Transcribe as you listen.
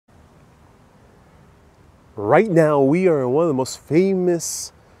Right now, we are in one of the most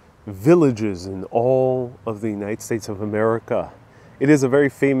famous villages in all of the United States of America. It is a very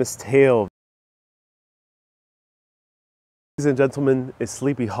famous tale. Ladies and gentlemen, is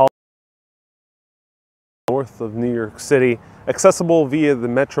Sleepy Hollow, north of New York City, accessible via the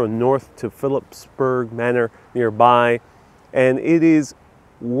Metro North to Phillipsburg Manor nearby. And it is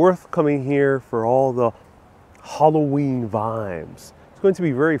worth coming here for all the Halloween vibes. It's going to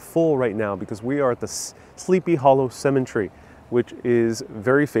be very full right now because we are at the Sleepy Hollow Cemetery, which is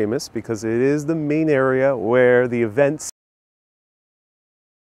very famous because it is the main area where the event's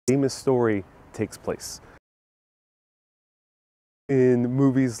famous story takes place. In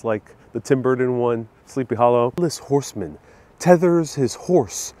movies like the Tim Burton one, Sleepy Hollow, this horseman tethers his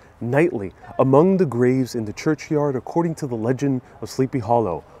horse nightly among the graves in the churchyard according to the legend of Sleepy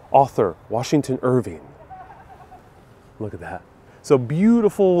Hollow. Author Washington Irving. Look at that. So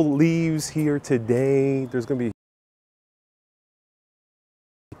beautiful leaves here today. There's going to be...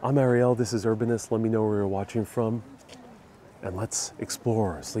 I'm Ariel, this is Urbanist. Let me know where you're watching from. And let's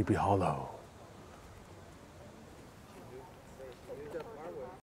explore Sleepy Hollow.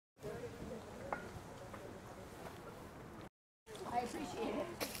 I appreciate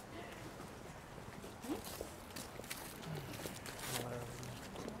it.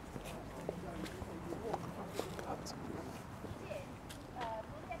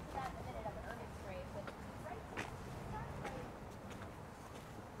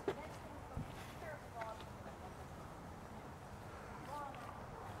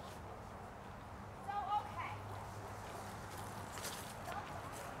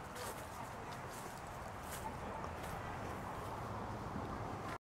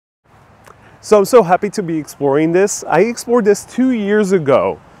 So I'm so happy to be exploring this. I explored this 2 years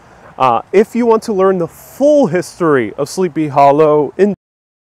ago. If you want to learn the full history of Sleepy Hollow, you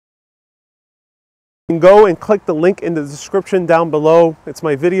can go and click the link in the description down below. It's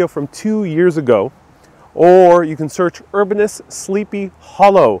my video from 2 years ago. Or you can search Urbanist Sleepy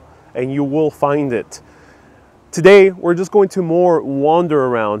Hollow and you will find it. Today, we're just going to more wander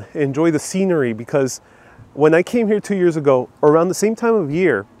around, enjoy the scenery, because when I came here 2 years ago, around the same time of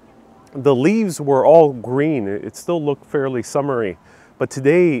year, the leaves were all green. It still looked fairly summery, but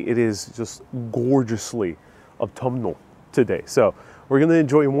today it is just gorgeously autumnal today. So we're gonna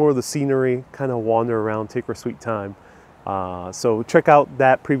enjoy more of the scenery, kind of wander around, take our sweet time. So check out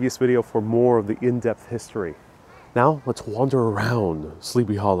that previous video for more of the in-depth history. Now let's wander around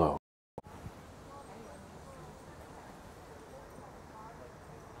Sleepy Hollow.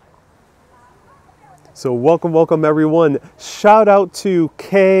 So welcome everyone. Shout out to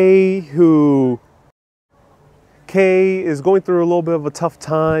Kay, Kay is going through a little bit of a tough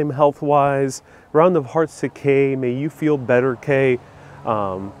time health-wise. Round of hearts to Kay. May you feel better, Kay.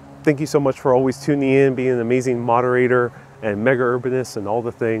 Thank you so much for always tuning in, being an amazing moderator and mega urbanist and all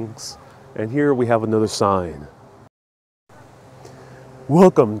the things. And here we have another sign.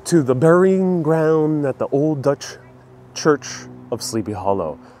 Welcome to the burying ground at the Old Dutch Church of Sleepy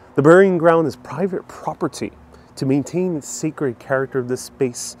Hollow. The burying ground is private property. To maintain the sacred character of this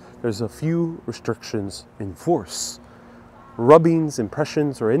space, there's a few restrictions in force. Rubbings,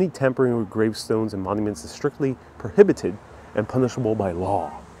 impressions, or any tampering with gravestones and monuments is strictly prohibited and punishable by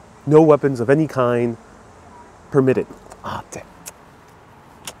law. No weapons of any kind permitted.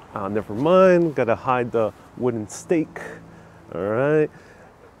 Never mind, gotta hide the wooden stake. All right.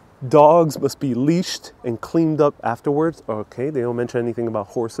 Dogs must be leashed and cleaned up afterwards. Okay, they don't mention anything about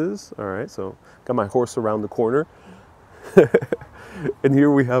horses. All right, so got my horse around the corner. And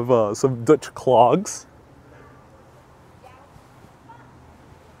here we have some Dutch clogs.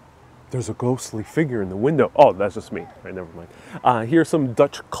 There's a ghostly figure in the window. Oh, that's just me. All right, never mind. Here's some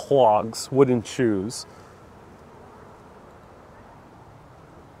Dutch clogs, wooden shoes.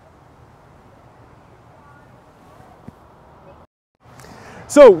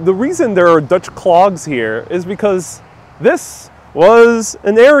 So the reason there are Dutch clogs here is because this was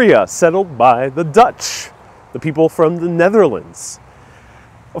an area settled by the Dutch, the people from the Netherlands.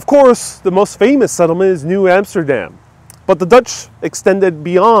 Of course, the most famous settlement is New Amsterdam, but the Dutch extended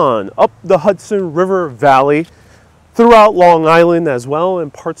beyond, up the Hudson River Valley, throughout Long Island as well,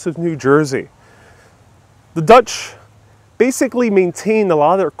 and parts of New Jersey. The Dutch basically maintained a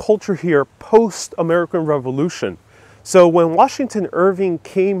lot of their culture here post-American Revolution. So when Washington Irving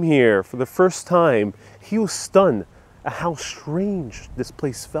came here for the first time, he was stunned at how strange this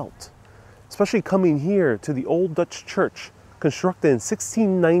place felt, especially coming here to the Old Dutch Church, constructed in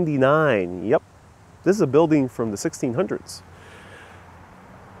 1699. Yep, this is a building from the 1600s.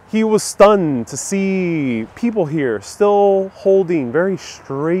 He was stunned to see people here still holding very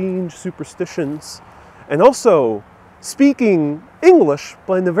strange superstitions and also speaking English,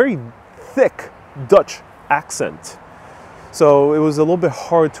 but in a very thick Dutch accent. So it was a little bit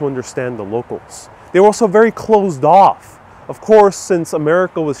hard to understand the locals. They were also very closed off. Of course, since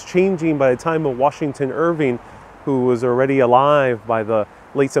America was changing by the time of Washington Irving, who was already alive by the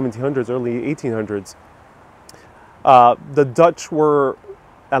late 1700s, early 1800s, the Dutch were,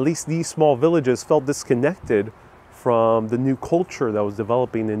 at least these small villages, felt disconnected from the new culture that was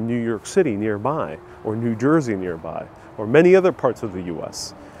developing in New York City nearby, or New Jersey nearby, or many other parts of the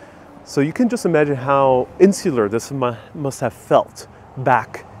US. So you can just imagine how insular this must have felt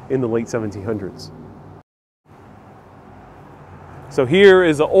back in the late 1700s. So here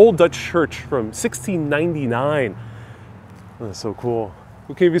is an old Dutch church from 1699. Oh, that's so cool.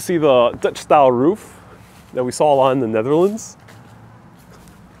 You can even see the Dutch style roof that we saw a lot in the Netherlands.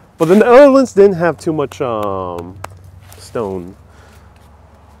 But the Netherlands didn't have too much stone.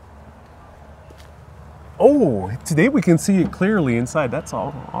 Oh, today we can see it clearly inside. That's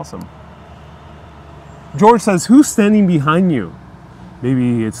all awesome. George says, who's standing behind you?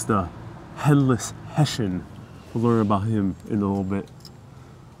 Maybe it's the headless Hessian. We'll learn about him in a little bit.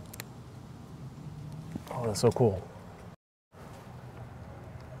 Oh, that's so cool.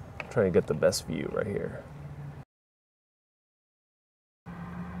 Trying to get the best view right here.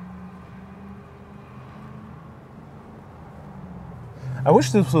 I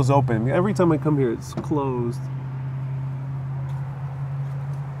wish this was open. Every time I come here, it's closed.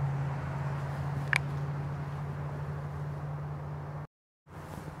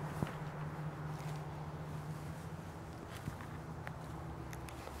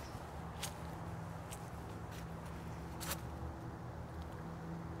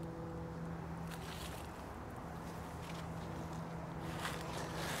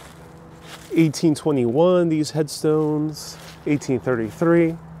 (1821), these headstones.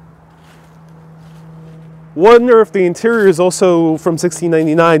 1833. Wonder if the interior is also from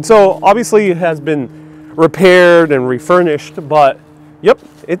 1699. So obviously it has been repaired and refurnished, but yep,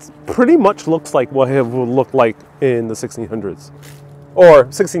 it pretty much looks like what it would look like in the 1600s. Or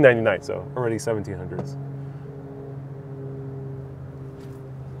 1699, so already 1700s.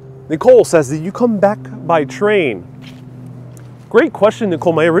 Nicole says, did you come back by train? Great question,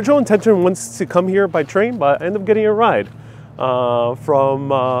 Nicole. My original intention was to come here by train, but I ended up getting a ride from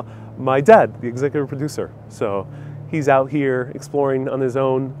my dad, the executive producer. So he's out here exploring on his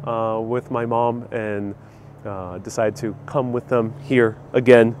own with my mom, and decided to come with them here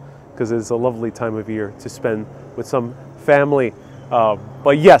again because it's a lovely time of year to spend with some family.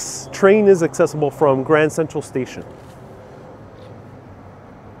 But yes, train is accessible from Grand Central Station.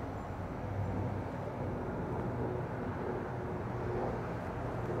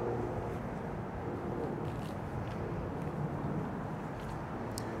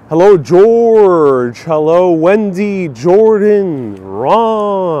 Hello, George. Hello, Wendy, Jordan,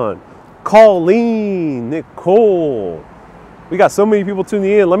 Ron, Colleen, Nicole. We got so many people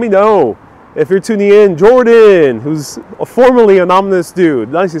tuning in. Let me know if you're tuning in. Jordan, who's formerly an ominous dude.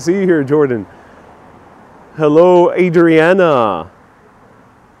 Nice to see you here, Jordan. Hello, Adriana.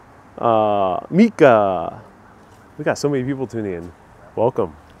 Mika. We got so many people tuning in.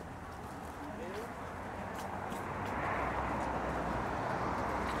 Welcome.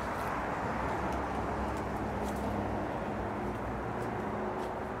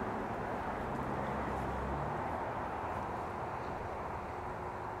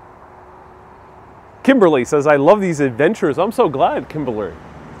 Kimberly says, I love these adventures. I'm so glad, Kimberly.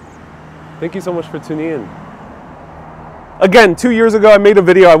 Thank you so much for tuning in. Again, 2 years ago, I made a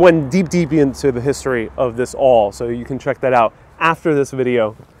video. I went deep into the history of this all, so you can check that out after this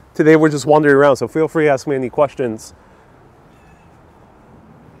video. Today, we're just wandering around, so feel free to ask me any questions.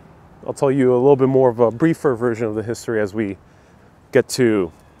 I'll tell you a little bit more of a briefer version of the history as we get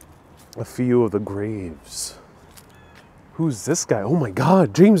to a few of the graves. Who's this guy? Oh my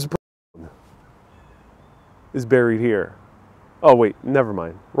God, James Brown is buried here. Oh wait, never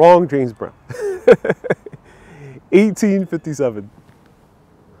mind. Wrong James Brown. 1857.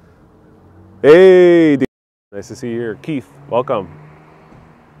 Hey, nice to see you here. Keith, welcome.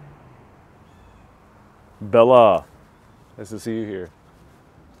 Bella, nice to see you here.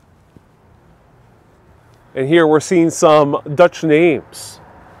 And here we're seeing some Dutch names.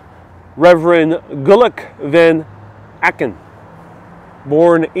 Reverend Gulik van Aken,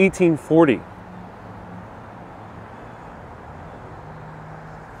 born 1840.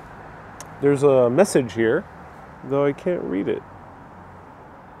 There's a message here, though I can't read it.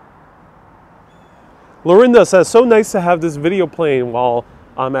 Lorinda says, so nice to have this video playing while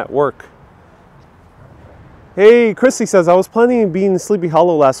I'm at work. Hey, Christy says, I was planning on being in Sleepy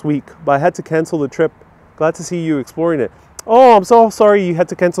Hollow last week, but I had to cancel the trip Glad to see you exploring it. Oh, I'm so sorry you had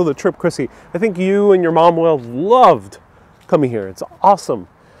to cancel the trip, Chrissy. I think you and your mom will have loved coming here. It's awesome.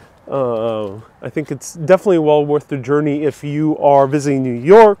 I think it's definitely well worth the journey if you are visiting New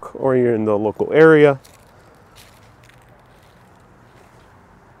York or you're in the local area.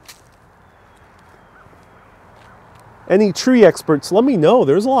 Any tree experts, let me know.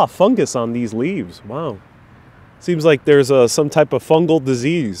 There's a lot of fungus on these leaves. Wow. Seems like there's some type of fungal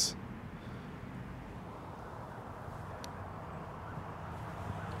disease.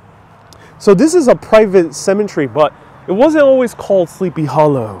 So this is a private cemetery, but it wasn't always called Sleepy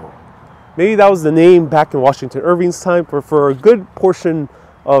Hollow. Maybe that was the name back in Washington Irving's time, but for a good portion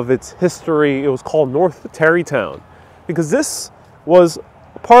of its history, it was called North Tarrytown, because this was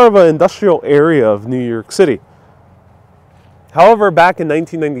part of an industrial area of New York City. However, back in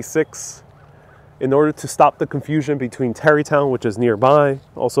 1996, in order to stop the confusion between Tarrytown, which is nearby,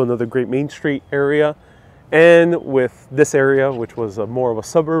 also another great Main Street area, and with this area, which was more of a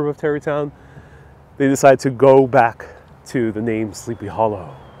suburb of Tarrytown, they decided to go back to the name Sleepy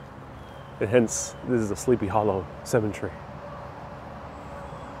Hollow. And hence, this is the Sleepy Hollow Cemetery.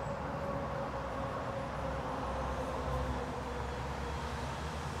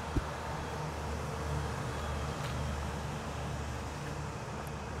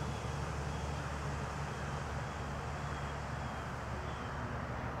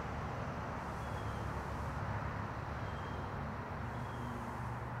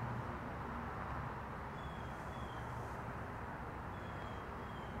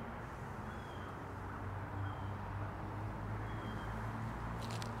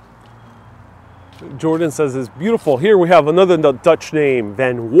 Jordan says it's beautiful. Here we have another Dutch name,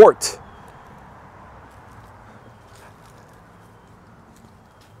 Van Wart.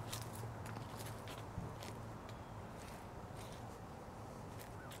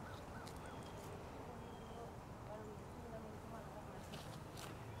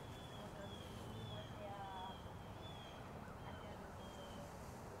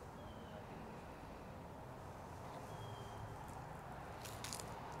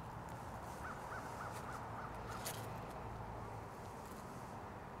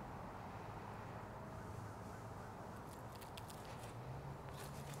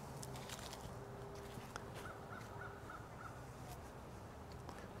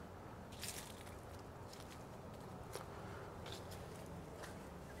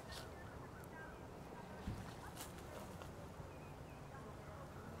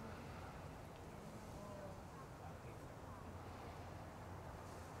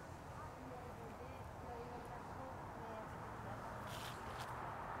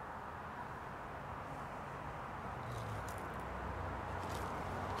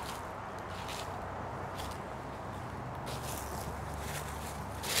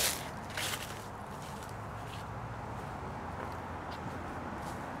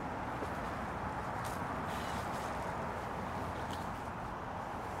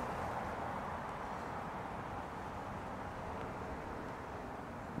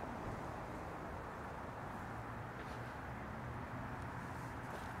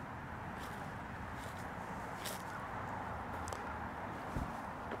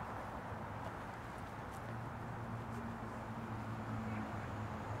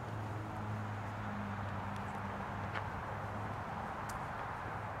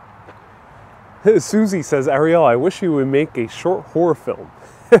 Susie says, Ariel, I wish you would make a short horror film.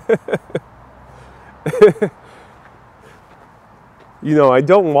 You know, I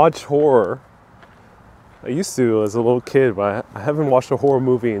don't watch horror. I used to as a little kid, but I haven't watched a horror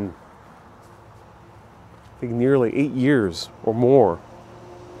movie in, I think, nearly 8 years or more.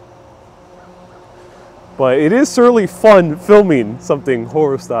 But it is certainly fun filming something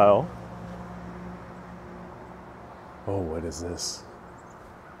horror style. Oh, what is this?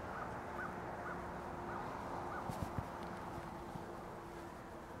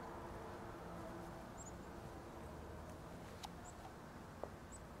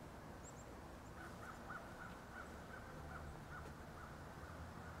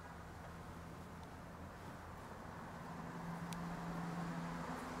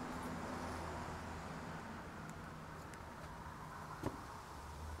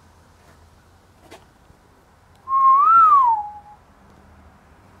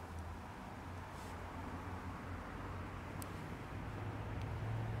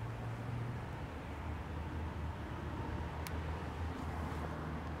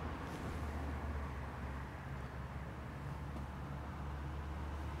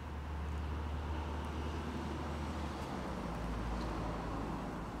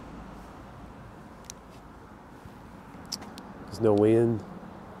 There's no way in.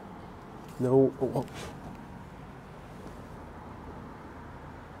 No. Oh,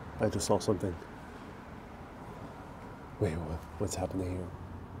 I just saw something. Wait, what's happening here?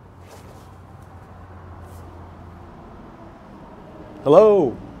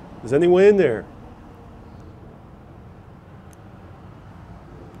 Hello? Is anyone in there?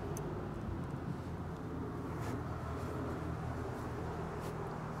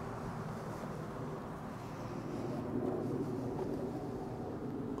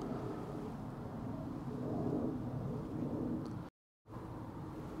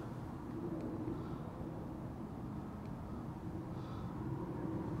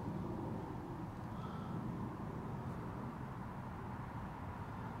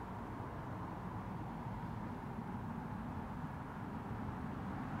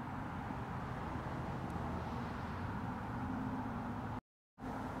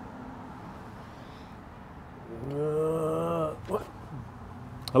 What?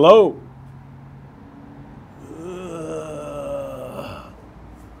 Hello?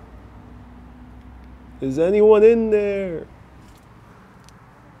 Is anyone in there?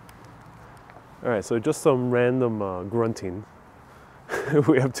 All right, so just some random grunting.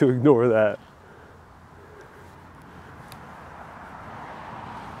 We have to ignore that.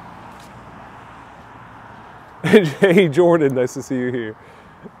 Hey Jordan, nice to see you here.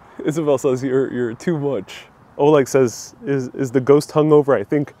 Isabel says you're too much. Oleg says, is the ghost hungover? I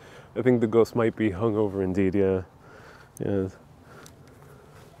think the ghost might be hungover indeed. Yeah, yeah.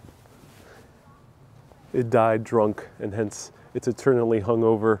 It died drunk, and hence it's eternally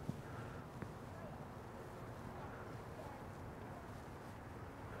hungover.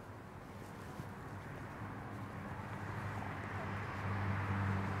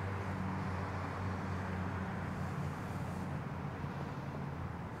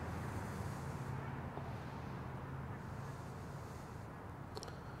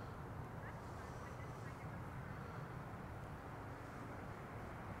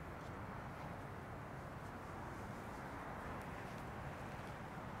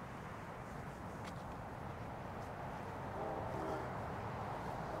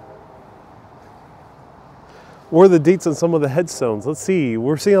 What are the dates on some of the headstones? Let's see.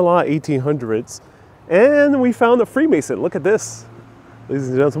 We're seeing a lot of 1800s. And we found a Freemason. Look at this. Ladies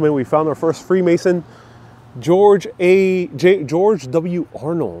and gentlemen, we found our first Freemason, George W.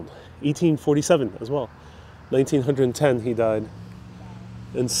 Arnold, 1847 as well. 1910 he died.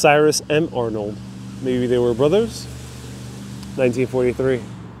 And Cyrus M. Arnold. Maybe they were brothers? 1943.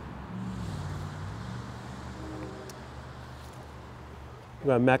 We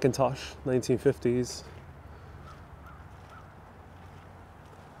got Macintosh, 1950s.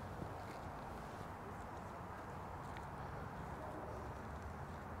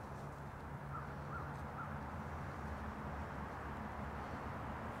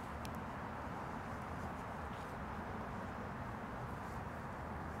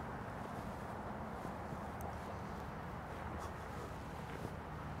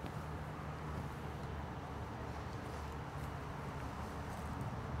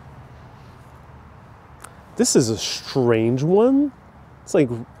 This is a strange one. It's like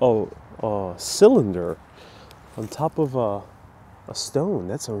a cylinder on top of a stone.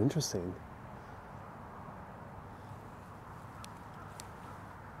 That's so interesting.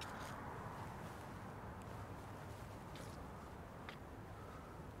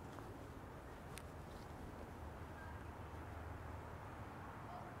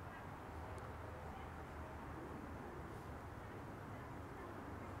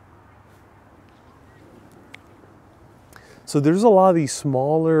 So there's a lot of these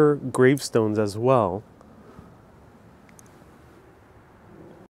smaller gravestones as well.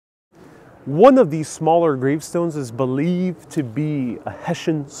 One of these smaller gravestones is believed to be a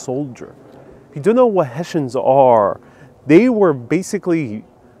Hessian soldier. If you don't know what Hessians are, they were basically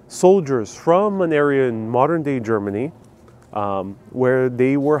soldiers from an area in modern-day Germany where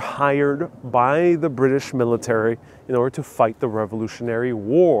they were hired by the British military in order to fight the Revolutionary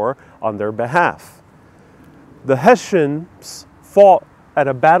War on their behalf. The Hessians fought at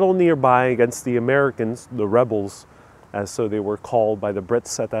a battle nearby against the Americans, the rebels, as so they were called by the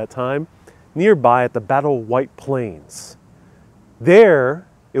Brits at that time, nearby at the Battle of White Plains. There,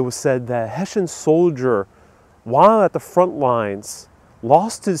 it was said that a Hessian soldier, while at the front lines,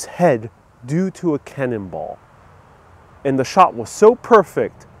 lost his head due to a cannonball. And the shot was so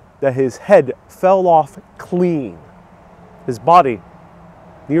perfect that his head fell off clean, his body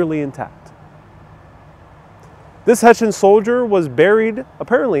nearly intact. This Hessian soldier was buried,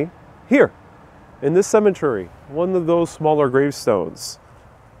 apparently, here, in this cemetery, one of those smaller gravestones.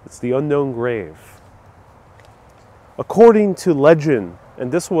 It's the unknown grave. According to legend,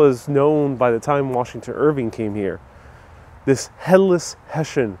 and this was known by the time Washington Irving came here, this headless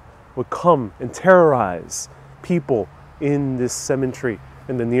Hessian would come and terrorize people in this cemetery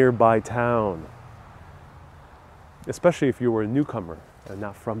in the nearby town. Especially if you were a newcomer and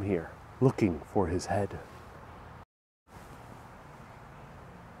not from here, looking for his head.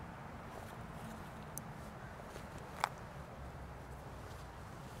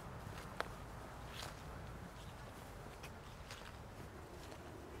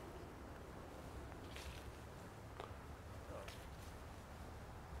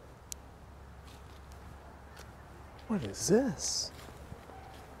 What is this?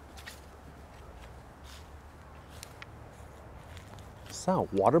 Is that a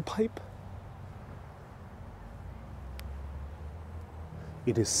water pipe?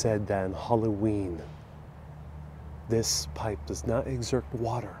 It is said that on Halloween, this pipe does not exert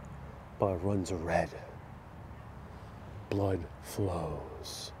water, but runs red. Blood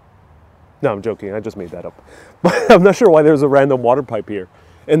flows. No, I'm joking. I just made that up. But I'm not sure why there's a random water pipe here.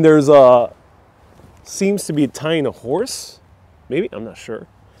 And there's a... seems to be tying a horse. Maybe? I'm not sure.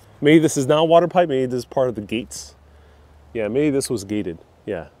 Maybe this is not a water pipe. Maybe this is part of the gates. Yeah, maybe this was gated.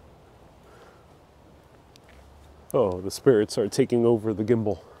 Yeah. Oh, the spirits are taking over the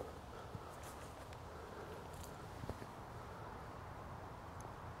gimbal.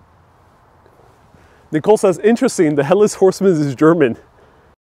 Nicole says, interesting, the Headless Horseman is German.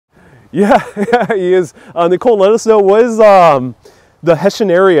 Yeah, yeah, he is. Nicole, let us know, what is the Hessian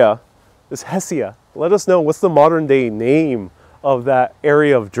area? It's Hessia. Let us know what's the modern day name of that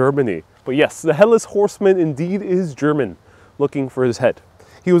area of Germany. But yes, the Headless Horseman indeed is German, looking for his head.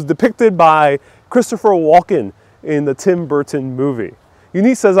 He was depicted by Christopher Walken in the Tim Burton movie.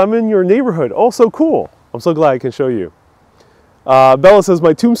 Eunice says, I'm in your neighborhood. Oh, so cool. I'm so glad I can show you. Bella says,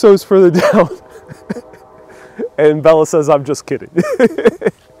 my tombstone's further down. And Bella says, I'm just kidding.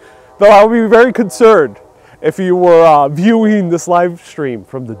 Bella, I would be very concerned if you were viewing this live stream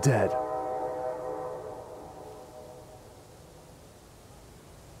from the dead.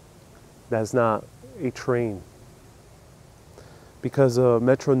 That's not a train, because a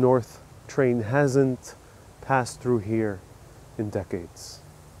Metro North train hasn't passed through here in decades.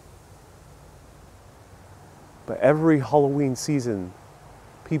 But every Halloween season,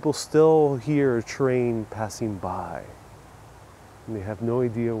 people still hear a train passing by, and they have no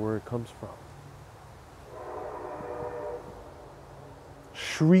idea where it comes from.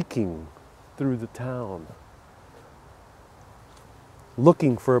 Shrieking through the town,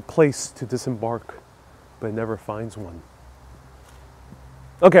 looking for a place to disembark, but never finds one.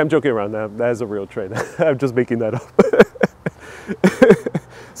 Okay, I'm joking around. That is a real train. I'm just making that up.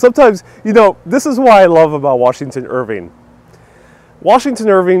 Sometimes, you know, this is what I love about Washington Irving. Washington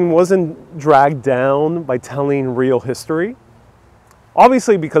Irving wasn't dragged down by telling real history.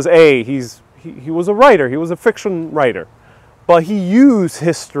 Obviously because A, he was a writer, he was a fiction writer. But he used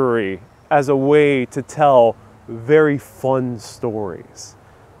history as a way to tell very fun stories.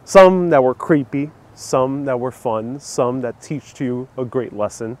 Some that were creepy, some that were fun, some that teach you a great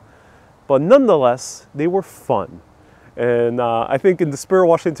lesson. But nonetheless, they were fun. And I think in the spirit of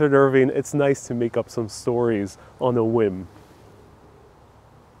Washington Irving, it's nice to make up some stories on a whim.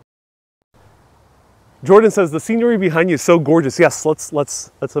 Jordan says, the scenery behind you is so gorgeous. Yes,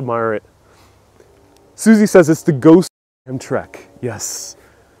 let's admire it. Susie says, it's the Ghost Trek. Yes.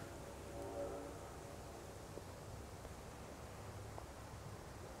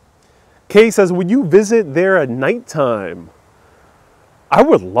 Kay says, would you visit there at nighttime? I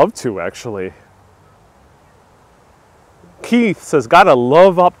would love to, actually. Keith says, gotta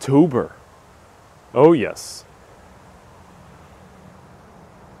love October. Oh, yes.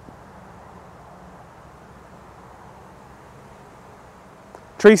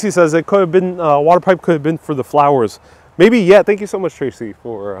 Tracy says it could have been, water pipe could have been for the flowers. Maybe, yeah, thank you so much, Tracy,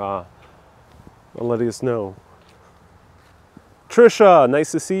 for letting us know. Trisha,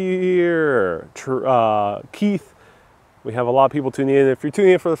 nice to see you here. Keith, we have a lot of people tuning in. If you're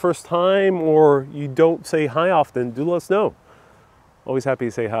tuning in for the first time or you don't say hi often, do let us know. Always happy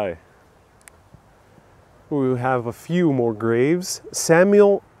to say hi. We have a few more graves.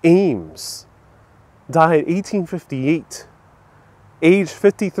 Samuel Ames died 1858, age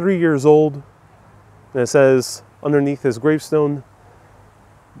 53 years old. And it says underneath his gravestone,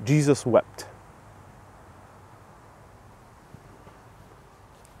 Jesus wept.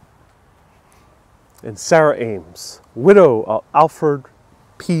 And Sarah Ames, widow of Alfred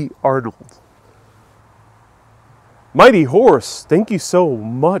P. Arnold. Mighty Horse, thank you so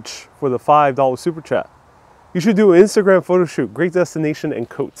much for the $5 super chat. You should do an Instagram photo shoot. Great destination and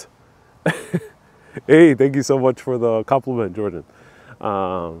coat. Hey, thank you so much for the compliment, Jordan.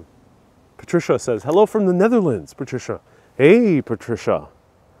 Patricia says, hello from the Netherlands, Patricia. Hey, Patricia.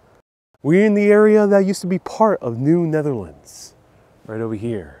 We're in the area that used to be part of New Netherlands, right over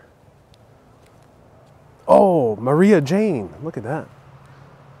here. Oh, Maria Jane, look at that.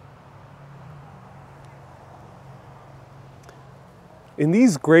 In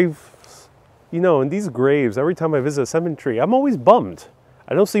these graves, in these graves, every time I visit a cemetery, I'm always bummed.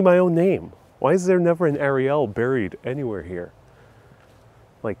 I don't see my own name. Why is there never an Ariel buried anywhere here?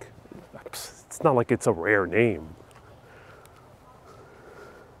 Like, it's not like it's a rare name.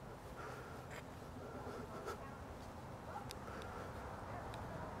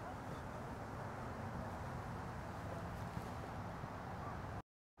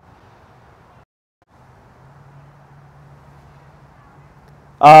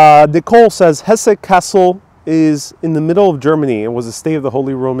 Nicole says Hesse Castle is in the middle of Germany and was a stay of the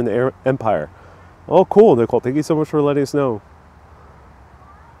Holy Roman Empire. Oh, cool, Nicole. Thank you so much for letting us know.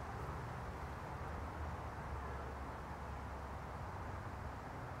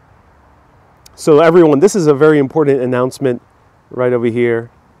 So everyone, this is a very important announcement right over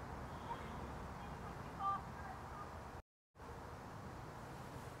here.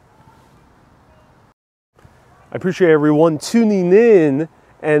 I appreciate everyone tuning in,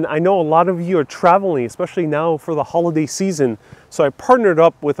 and I know a lot of you are traveling, especially now for the holiday season. So I partnered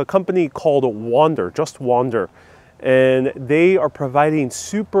up with a company called Wander, Just Wander, and they are providing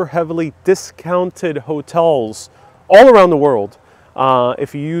super heavily discounted hotels all around the world.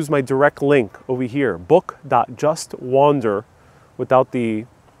 If you use my direct link over here, book.justwander, without the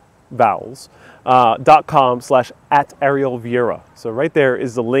vowels, .com/@ArielVieira. So right there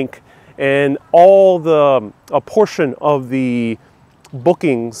is the link, and a portion of the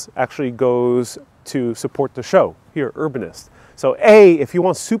bookings actually goes to support the show here, Urbanist. So if you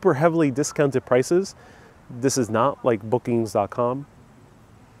want super heavily discounted prices, this is not like bookings.com.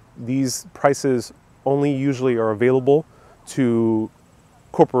 These prices only usually are available to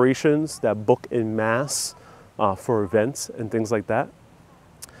corporations that book in mass for events and things like that.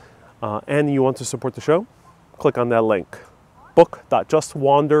 And you want to support the show, click on that link,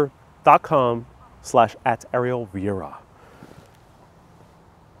 book.justwander.com/@ArielVieira.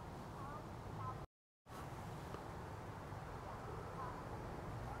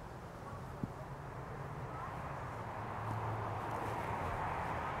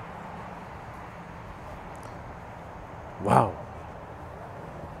 Wow.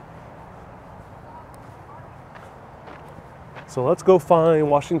 So let's go find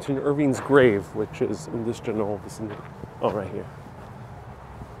Washington Irving's grave, which is in this general vicinity. Oh, right here.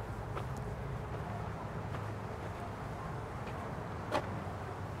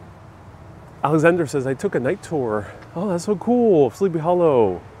 Alexander says, I took a night tour. Oh, that's so cool. Of Sleepy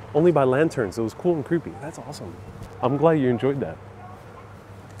Hollow. Only by lanterns. It was cool and creepy. That's awesome. I'm glad you enjoyed that.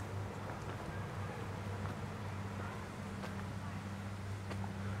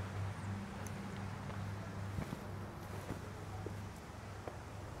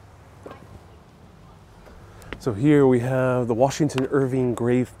 So here we have the Washington Irving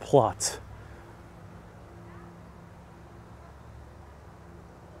grave plot.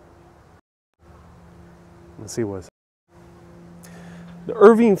 Let's see what's the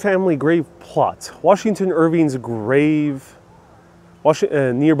Irving family grave plot. Washington Irving's grave,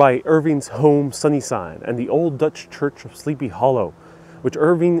 nearby Irving's home Sunnyside, and the old Dutch church of Sleepy Hollow, which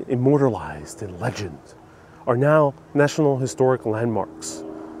Irving immortalized in legend, are now National Historic Landmarks.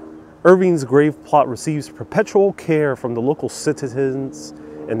 Irving's grave plot receives perpetual care from the local citizens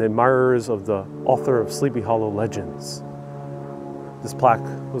and admirers of the author of Sleepy Hollow legends. This plaque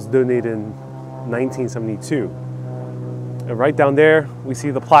was donated in 1972. And right down there, we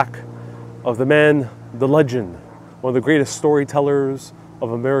see the plaque of the man, the legend, one of the greatest storytellers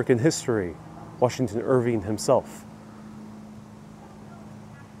of American history, Washington Irving himself.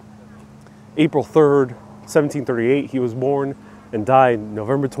 April 3rd, 1738, he was born and died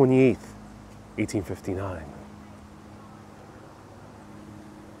November 28th, 1859.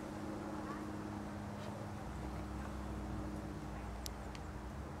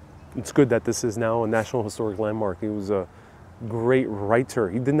 It's good that this is now a National Historic Landmark. He was a great writer.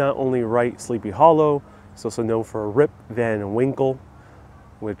 He did not only write Sleepy Hollow, he's also known for Rip Van Winkle,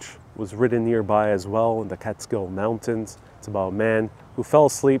 which was written nearby as well in the Catskill Mountains. It's about a man who fell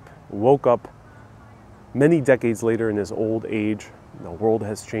asleep, woke up many decades later in his old age. The world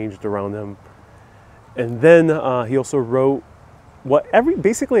has changed around him. And then he also wrote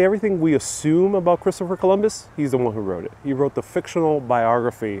basically everything we assume about Christopher Columbus, he's the one who wrote it. He wrote the fictional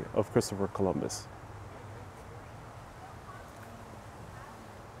biography of Christopher Columbus.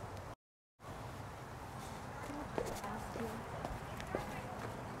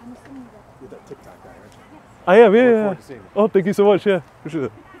 You're that TikTok guy, aren't you? I am, yeah. Oh, thank you so much, yeah. Appreciate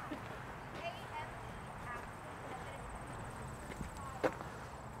it.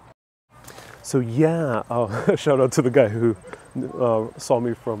 So yeah, shout out to the guy who saw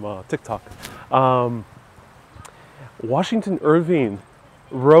me from TikTok. Washington Irving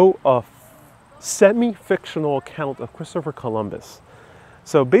wrote a semi-fictional account of Christopher Columbus.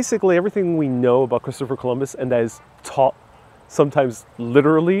 So basically everything we know about Christopher Columbus, and that is taught sometimes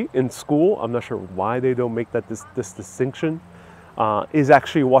literally in school, I'm not sure why they don't make that this distinction, is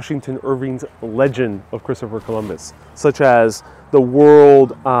actually Washington Irving's legend of Christopher Columbus, such as the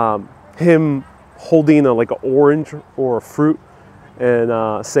world, him holding like an orange or a fruit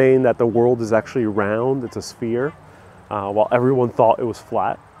and saying that the world is actually round, it's a sphere, while everyone thought it was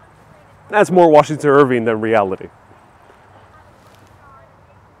flat. That's more Washington Irving than reality.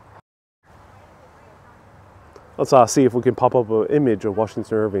 Let's see if we can pop up an image of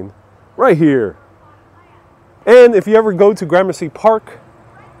Washington Irving right here. And if you ever go to Gramercy Park,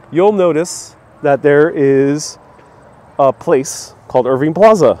 you'll notice that there is a place called Irving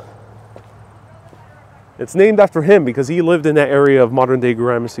Plaza. It's named after him because he lived in that area of modern-day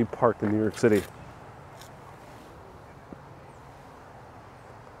Gramercy Park in New York City.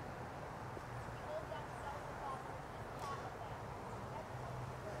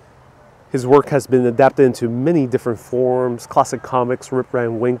 His work has been adapted into many different forms. Classic comics, Rip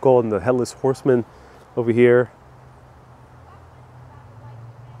Van Winkle and the Headless Horseman over here.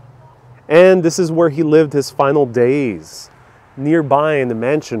 And this is where he lived his final days, nearby in the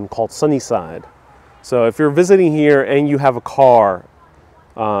mansion called Sunnyside. So if you're visiting here and you have a car,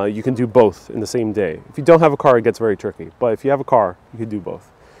 you can do both in the same day. If you don't have a car, it gets very tricky. But if you have a car, you can do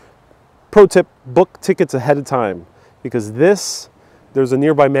both. Pro tip, book tickets ahead of time, because there's a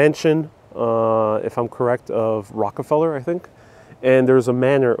nearby mansion, if I'm correct, of Rockefeller, I think. And there's a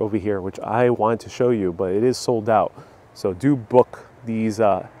manor over here, which I wanted to show you, but it is sold out. So do book these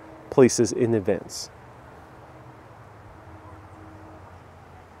places in advance.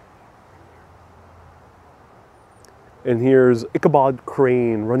 And here's Ichabod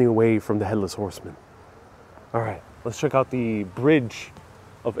Crane running away from the Headless Horseman. All right, let's check out the bridge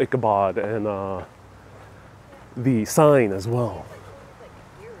of Ichabod and the sign as well.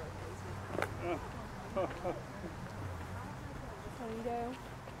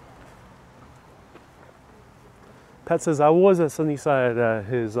 Pat says, I was at Sunnyside at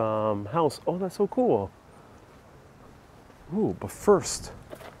his house. Oh, that's so cool. Ooh, but first,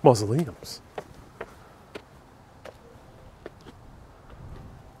 mausoleums.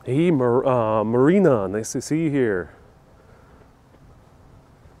 Hey, Marina, nice to see you here.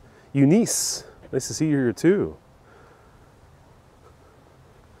 Eunice, nice to see you here too.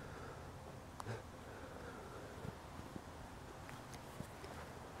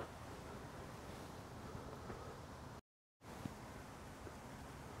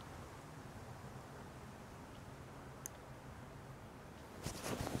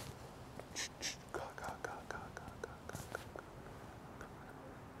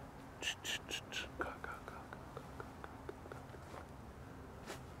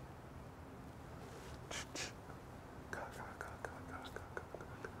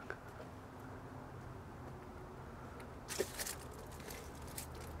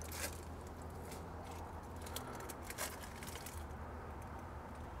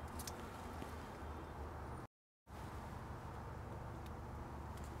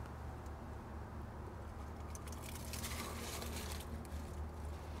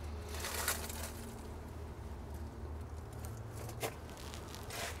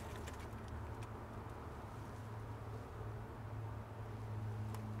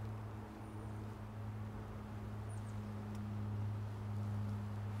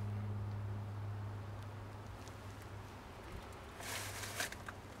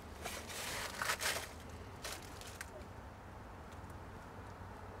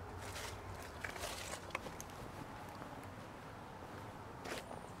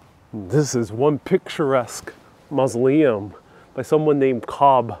 This is one picturesque mausoleum by someone named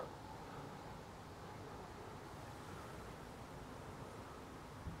Cobb.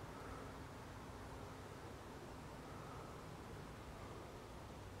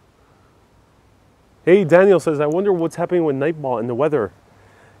 Hey, Daniel says, I wonder what's happening with Nightbot and the weather.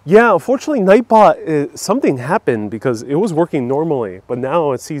 Yeah, unfortunately, Nightbot, something happened because it was working normally, but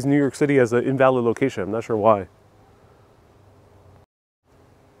now it sees New York City as an invalid location. I'm not sure why.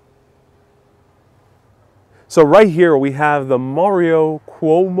 So right here we have the Mario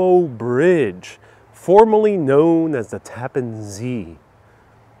Cuomo Bridge, formerly known as the Tappan Zee.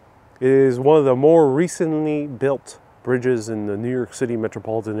 It is one of the more recently built bridges in the New York City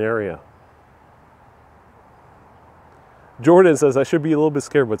metropolitan area. Jordan says, I should be a little bit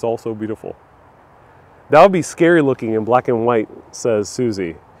scared, but it's also beautiful. That would be scary looking in black and white, says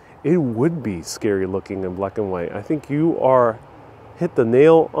Susie. it would be scary looking in black and white. I think you are hit the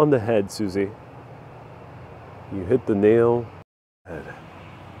nail on the head, Susie. You hit the nail on the head.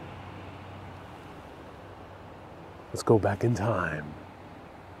 Let's go back in time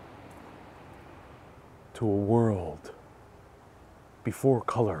to a world before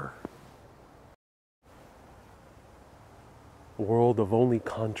color. A world of only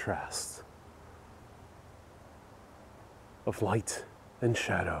contrast, of light and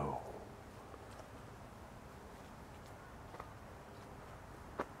shadow.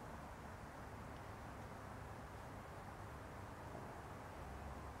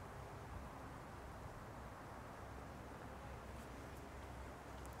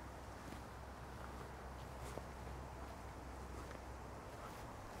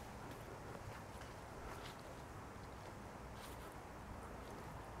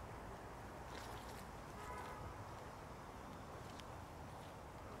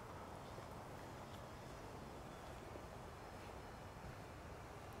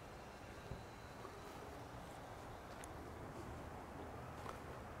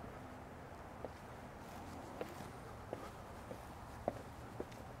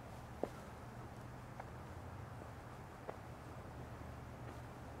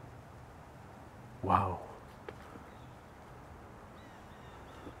 Wow.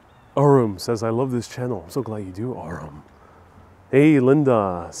 Arum says, I love this channel. I'm so glad you do, Arum. Hey,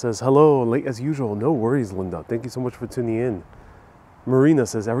 Linda says, hello, late as usual. No worries, Linda. Thank you so much for tuning in. Marina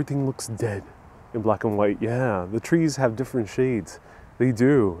says, everything looks dead in black and white. Yeah, the trees have different shades. They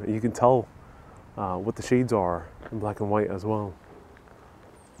do. You can tell what the shades are in black and white as well.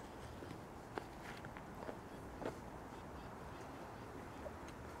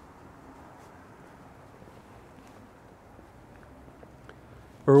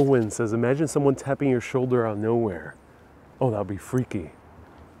 Erwin says, imagine someone tapping your shoulder out of nowhere. Oh, that would be freaky.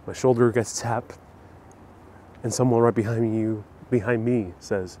 My shoulder gets tapped and someone right behind me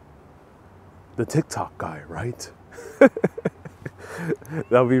says, the TikTok guy, right? That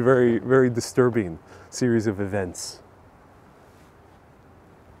would be very, very disturbing series of events.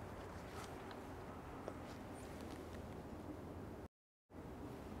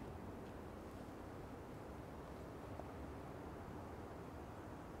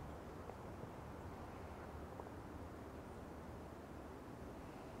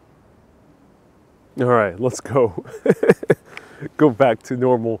 All right, let's go. Go back to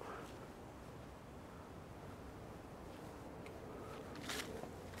normal.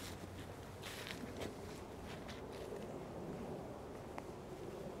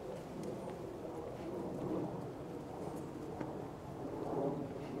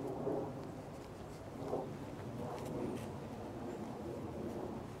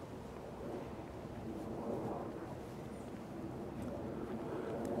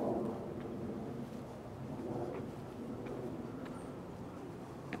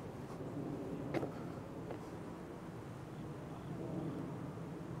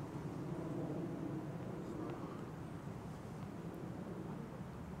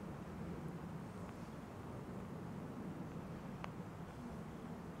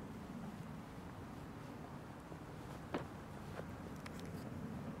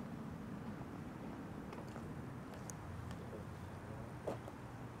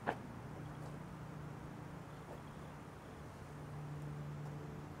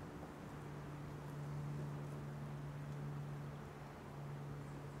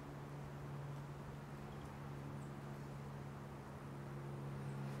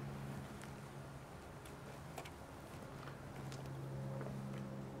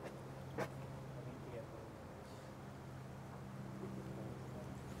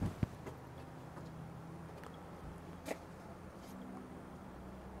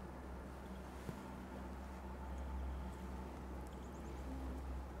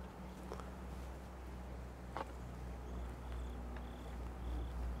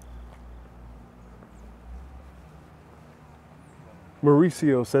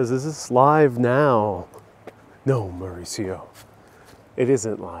 Mauricio says, is this live now? No, Mauricio, it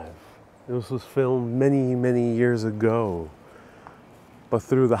isn't live. This was filmed many, many years ago. But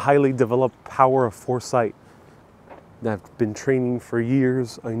through the highly developed power of foresight that I've been training for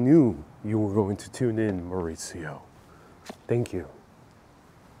years, I knew you were going to tune in, Mauricio. Thank you.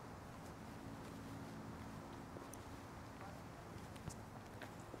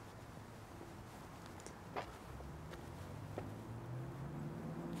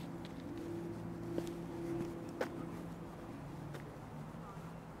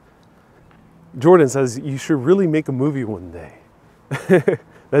 Jordan says, you should really make a movie one day. That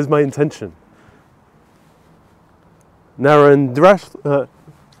is my intention. Narendra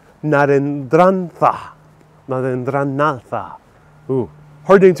Narendranatha. Narendranatha. Ooh,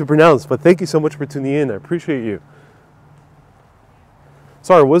 hard name to pronounce, but thank you so much for tuning in. I appreciate you.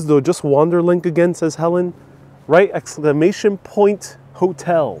 Sorry, was the just wander link again, says Helen. Right, exclamation point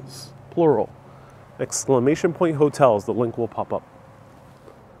hotels, plural. Exclamation point hotels, the link will pop up.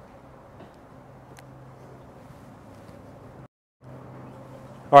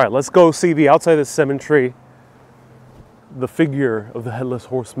 All right, let's go see the outside of the cemetery, the figure of the Headless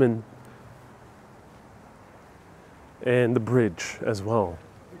Horseman, and the bridge as well.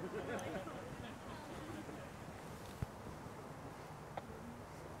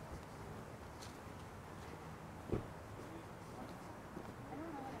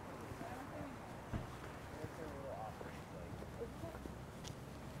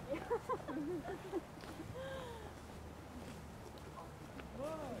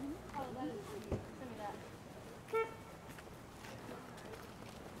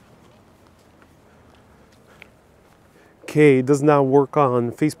 Okay, it does not work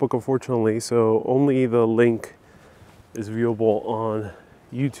on Facebook, unfortunately, so only the link is viewable on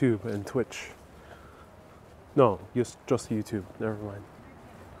YouTube and Twitch. No, just YouTube, never mind.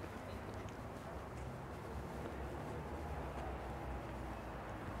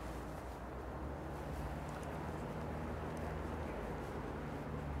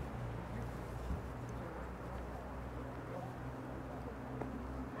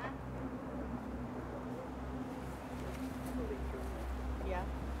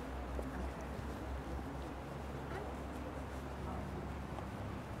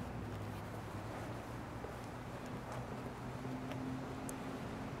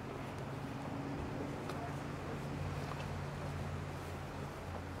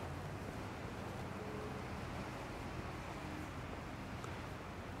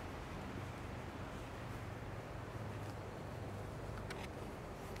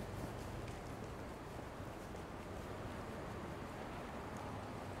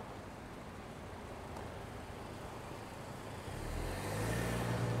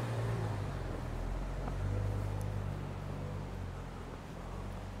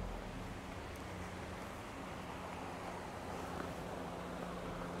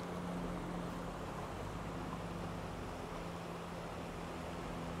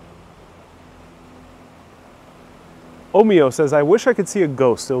 Omeo says, I wish I could see a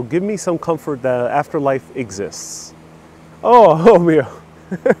ghost. It'll give me some comfort that afterlife exists. Oh, Omeo.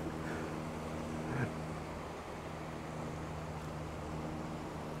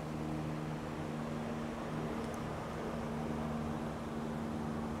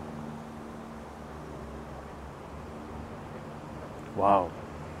 Wow.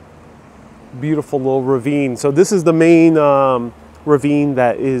 Beautiful little ravine. So this is the main ravine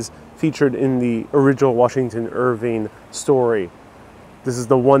that is featured in the original Washington Irving story. This is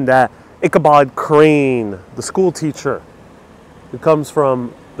the one that Ichabod Crane, the school teacher who comes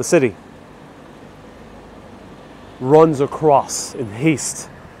from the city, runs across in haste.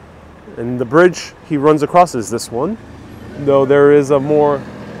 And the bridge he runs across is this one, though there is a more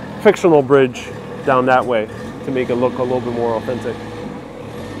fictional bridge down that way to make it look a little bit more authentic.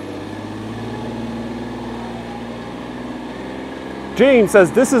 James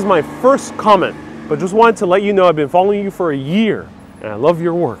says, this is my first comment, but just wanted to let you know I've been following you for a year, and I love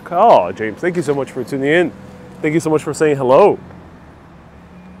your work. Oh, James, thank you so much for tuning in. Thank you so much for saying hello.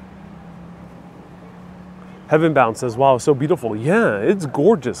 Heavenbound says, wow, so beautiful. Yeah, it's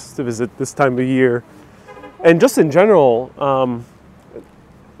gorgeous to visit this time of year. And just in general,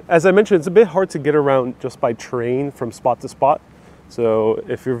 as I mentioned, it's a bit hard to get around just by train from spot to spot. So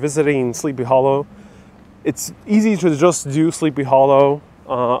if you're visiting Sleepy Hollow, it's easy to just do Sleepy Hollow,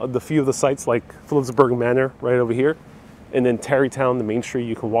 the few of the sites like Phillipsburg Manor right over here, and then Tarrytown, the main street,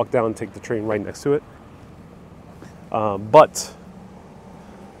 you can walk down and take the train right next to it. But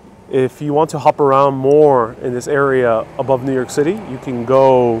if you want to hop around more in this area above New York City, you can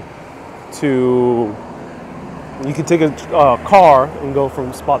take a car and go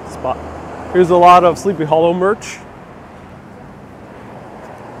from spot to spot. Here's a lot of Sleepy Hollow merch.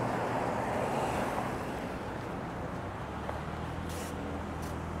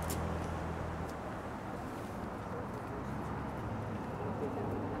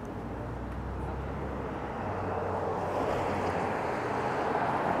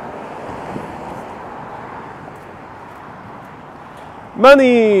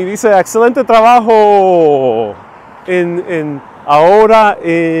 Manny dice, excelente trabajo. Ahora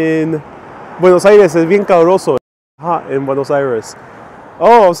en Buenos Aires es bien caluroso. Hot in Buenos Aires.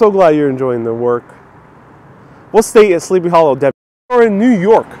 Oh, I'm so glad you're enjoying the work. What state is Sleepy Hollow, Debbie? We're in New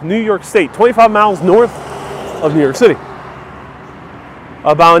York State, 25 miles north of New York City.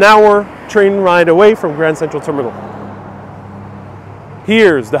 about an hour train ride away from Grand Central Terminal.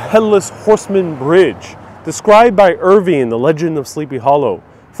 Here's the Headless Horseman Bridge, described by Irving in The Legend of Sleepy Hollow,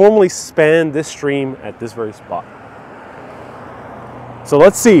 formerly spanned this stream at this very spot. So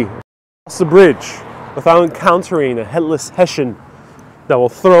let's see, across the bridge without encountering a headless Hessian that will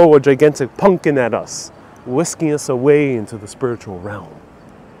throw a gigantic pumpkin at us, whisking us away into the spiritual realm.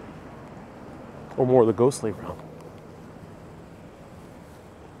 Or more the ghostly realm.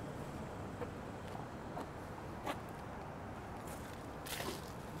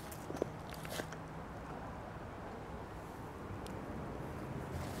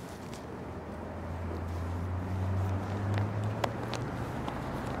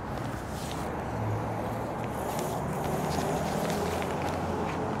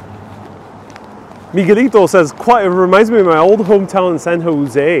 Miguelito says, it reminds me of my old hometown in San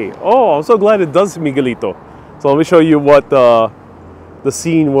Jose. Oh, I'm so glad it does, Miguelito. So let me show you what the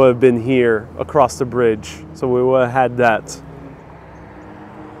scene would have been here across the bridge. So we would have had that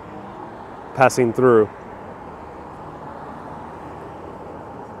passing through.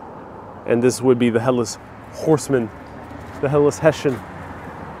 And this would be the Headless Horseman, the Headless Hessian.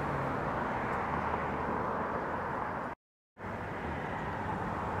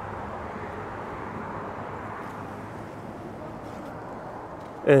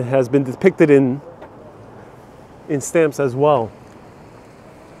 It has been depicted in stamps as well.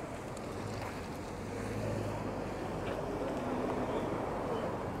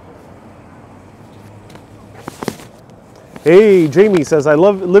 Hey, Jamie says, I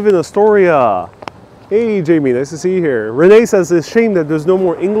live in Astoria. Hey, Jamie, nice to see you here. Renee says, it's a shame that there's no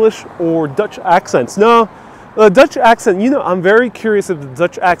more English or Dutch accents. No, the Dutch accent, I'm very curious if the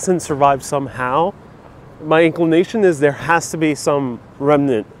Dutch accent survives somehow. My inclination is there has to be some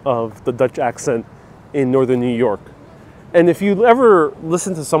remnant of the Dutch accent in northern New York. And if you ever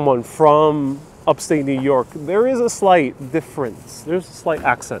listen to someone from upstate New York, there is a slight difference. There's a slight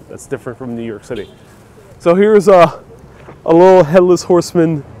accent that's different from New York City. So here's a little Headless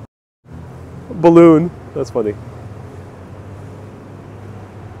Horseman balloon. That's funny.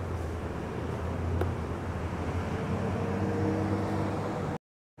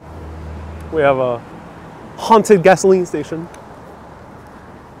 We have a haunted gasoline station.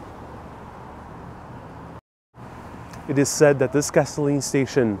 It is said that this gasoline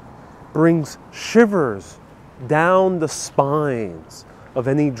station brings shivers down the spines of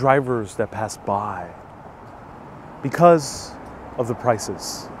any drivers that pass by because of the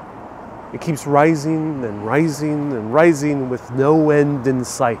prices. It keeps rising and rising and rising with no end in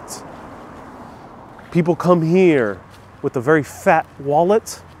sight. People come here with a very fat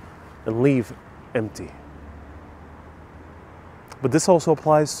wallet and leave empty. But this also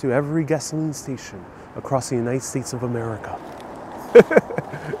applies to every gasoline station across the United States of America.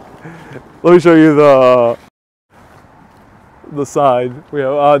 Let me show you the side. We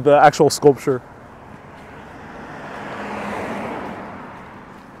have the actual sculpture.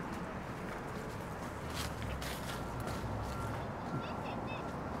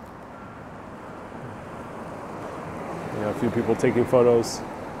 We have a few people taking photos.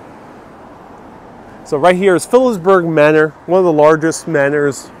 So right here is Phillipsburg Manor, one of the largest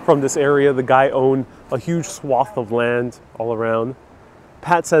manors from this area. The guy owned a huge swath of land all around.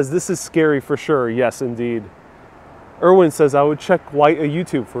 Pat says, this is scary for sure. Yes, indeed. Erwin says, I would check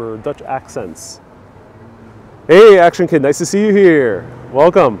YouTube for Dutch accents. Hey, Action Kid, nice to see you here.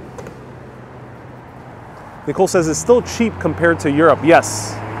 Welcome. Nicole says, it's still cheap compared to Europe.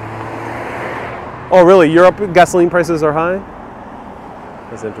 Yes. Oh, really? Europe gasoline prices are high?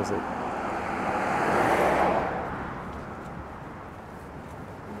 That's interesting.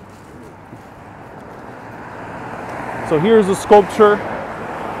 So here's a sculpture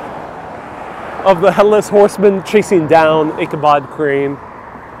of the Headless Horseman chasing down Ichabod Crane.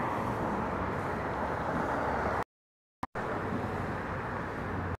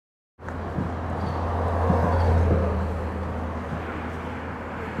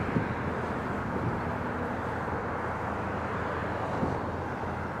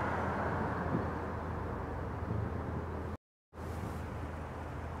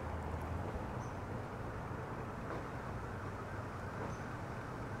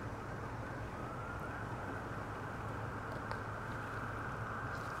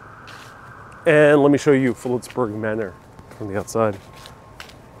 And let me show you Phillipsburg Manor from the outside.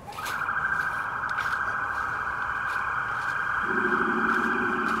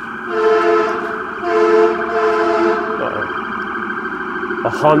 Uh-oh. A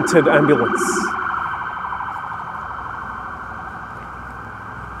haunted ambulance.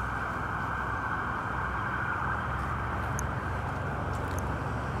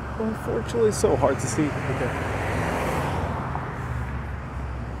 actually so hard to see. Okay.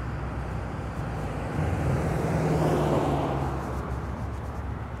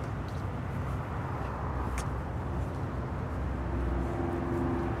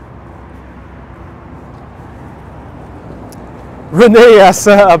 Renee asks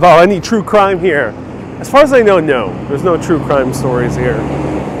about any true crime here. As far as I know, no. There's no true crime stories here.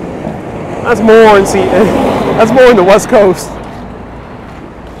 That's more in that's more in the West Coast.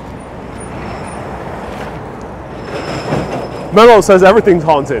 Mello says everything's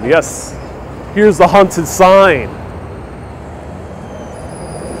haunted. Yes. Here's the haunted sign.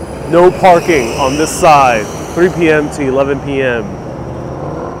 No parking on this side. 3 p.m. to 11 p.m.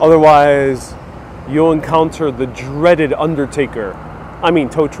 Otherwise, you'll encounter the dreaded undertaker. I mean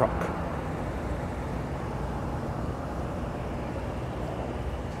tow truck.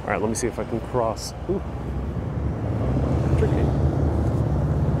 All right, let me see if I can cross. Ooh. Tricky.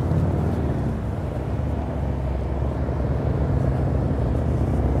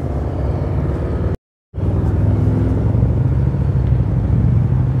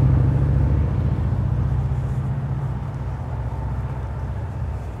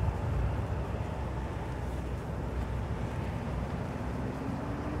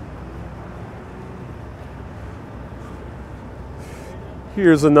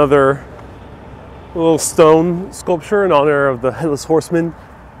 Here's another little stone sculpture in honor of the Headless Horseman.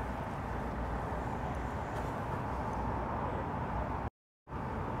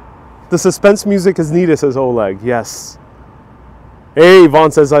 The suspense music is needed, says Oleg. Yes. Hey,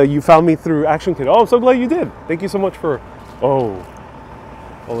 Vaughn says, you found me through Action Kid. Oh, I'm so glad you did. Thank you so much for... Oh,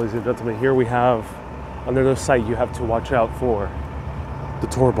 ladies and gentlemen, here we have another site you have to watch out for. The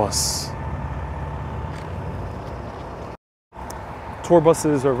tour bus. Tour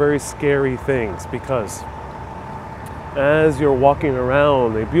buses are very scary things because as you're walking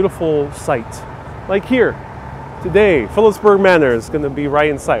around a beautiful site, like here, today, Phillipsburg Manor is going to be right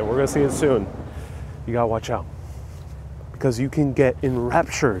in sight. We're going to see it soon. You got to watch out because you can get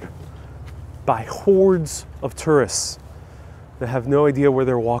enraptured by hordes of tourists that have no idea where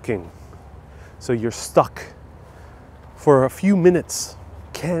they're walking. So you're stuck for a few minutes,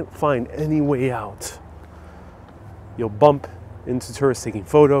 can't find any way out. You'll bump into tourists taking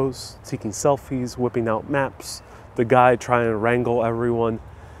photos, taking selfies, whipping out maps, the guy trying to wrangle everyone.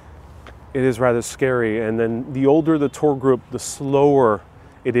 It is rather scary, and then the older the tour group, the slower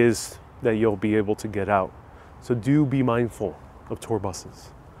it is that you'll be able to get out. So do be mindful of tour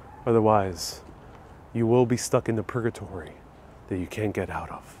buses. Otherwise, you will be stuck in the purgatory that you can't get out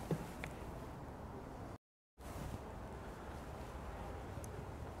of.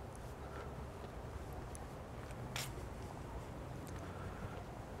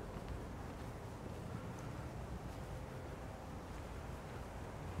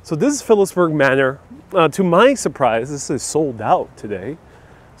 So this is Phillipsburg Manor. To my surprise, this is sold out today.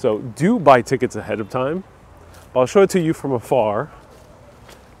 So do buy tickets ahead of time. But I'll show it to you from afar.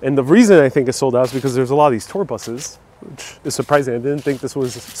 And the reason I think it's sold out is because there's a lot of these tour buses, which is surprising. I didn't think this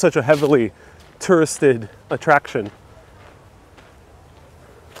was such a heavily touristed attraction.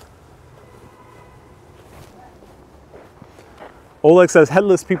 Oleg says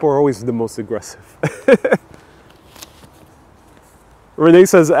headless people are always the most aggressive. Renee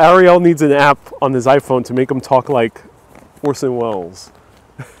says Ariel needs an app on his iPhone to make him talk like Orson Welles.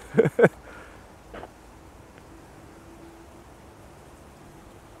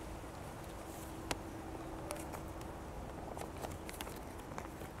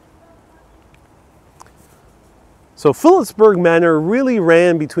 So Phillipsburg Manor really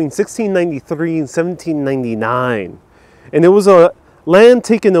ran between 1693 and 1799. And it was a land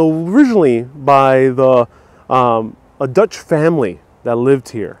taken originally by a Dutch family that lived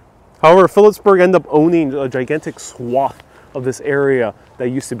here. However, Phillipsburg ended up owning a gigantic swath of this area that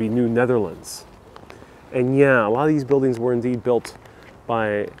used to be New Netherlands. And yeah, a lot of these buildings were indeed built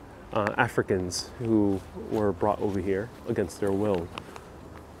by Africans who were brought over here against their will.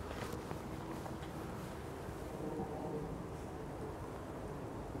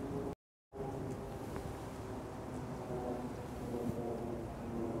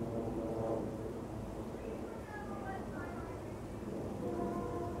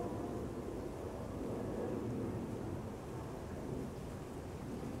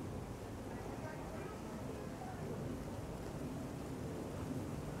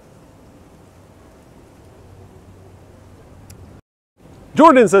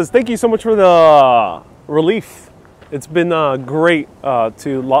 Jordan says, thank you so much for the relief. It's been great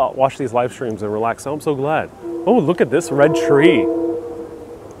to watch these live streams and relax. I'm so glad. Oh, look at this red tree.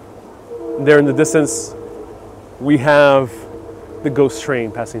 There in the distance, we have the ghost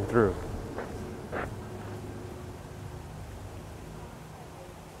train passing through.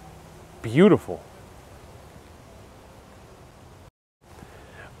 beautiful.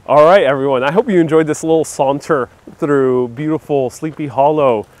 All right, everyone. I hope you enjoyed this little saunter through beautiful Sleepy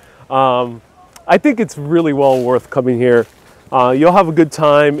Hollow. I think it's really well worth coming here. You'll have a good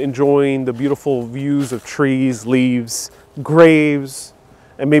time enjoying the beautiful views of trees, leaves, graves,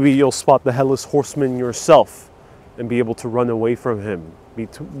 and maybe you'll spot the Headless Horseman yourself and be able to run away from him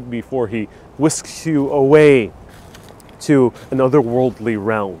before he whisks you away to an otherworldly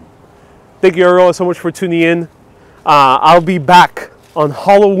realm. Thank you everyone so much for tuning in. I'll be back on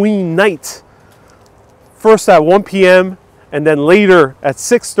Halloween night, first at 1 p.m. and then later at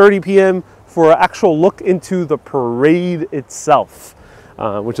 6:30 p.m. for an actual look into the parade itself,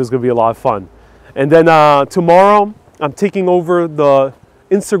 which is going to be a lot of fun. And then tomorrow, I'm taking over the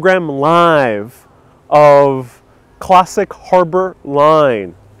Instagram Live of Classic Harbor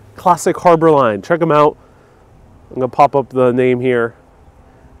Line. Classic Harbor Line. Check them out. I'm going to pop up the name here.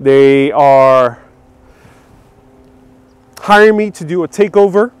 They are hiring me to do a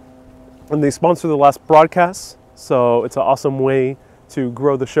takeover, and they sponsor the last broadcast. So it's an awesome way to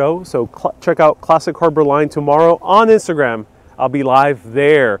grow the show. So check out Classic Harbor Line tomorrow on Instagram. I'll be live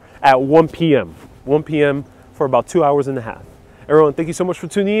there at 1 p.m. 1 p.m. for about 2 hours and a half. Everyone, thank you so much for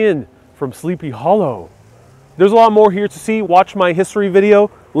tuning in from Sleepy Hollow. There's a lot more here to see. Watch my history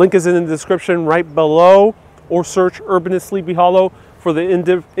video. Link is in the description right below, or search Urbanist Sleepy Hollow for the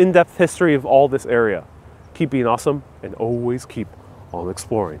in-depth history of all this area. Keep being awesome and always keep on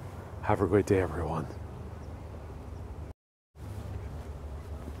exploring. Have a great day, everyone.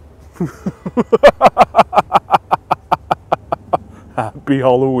 Happy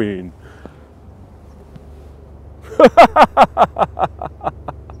Halloween.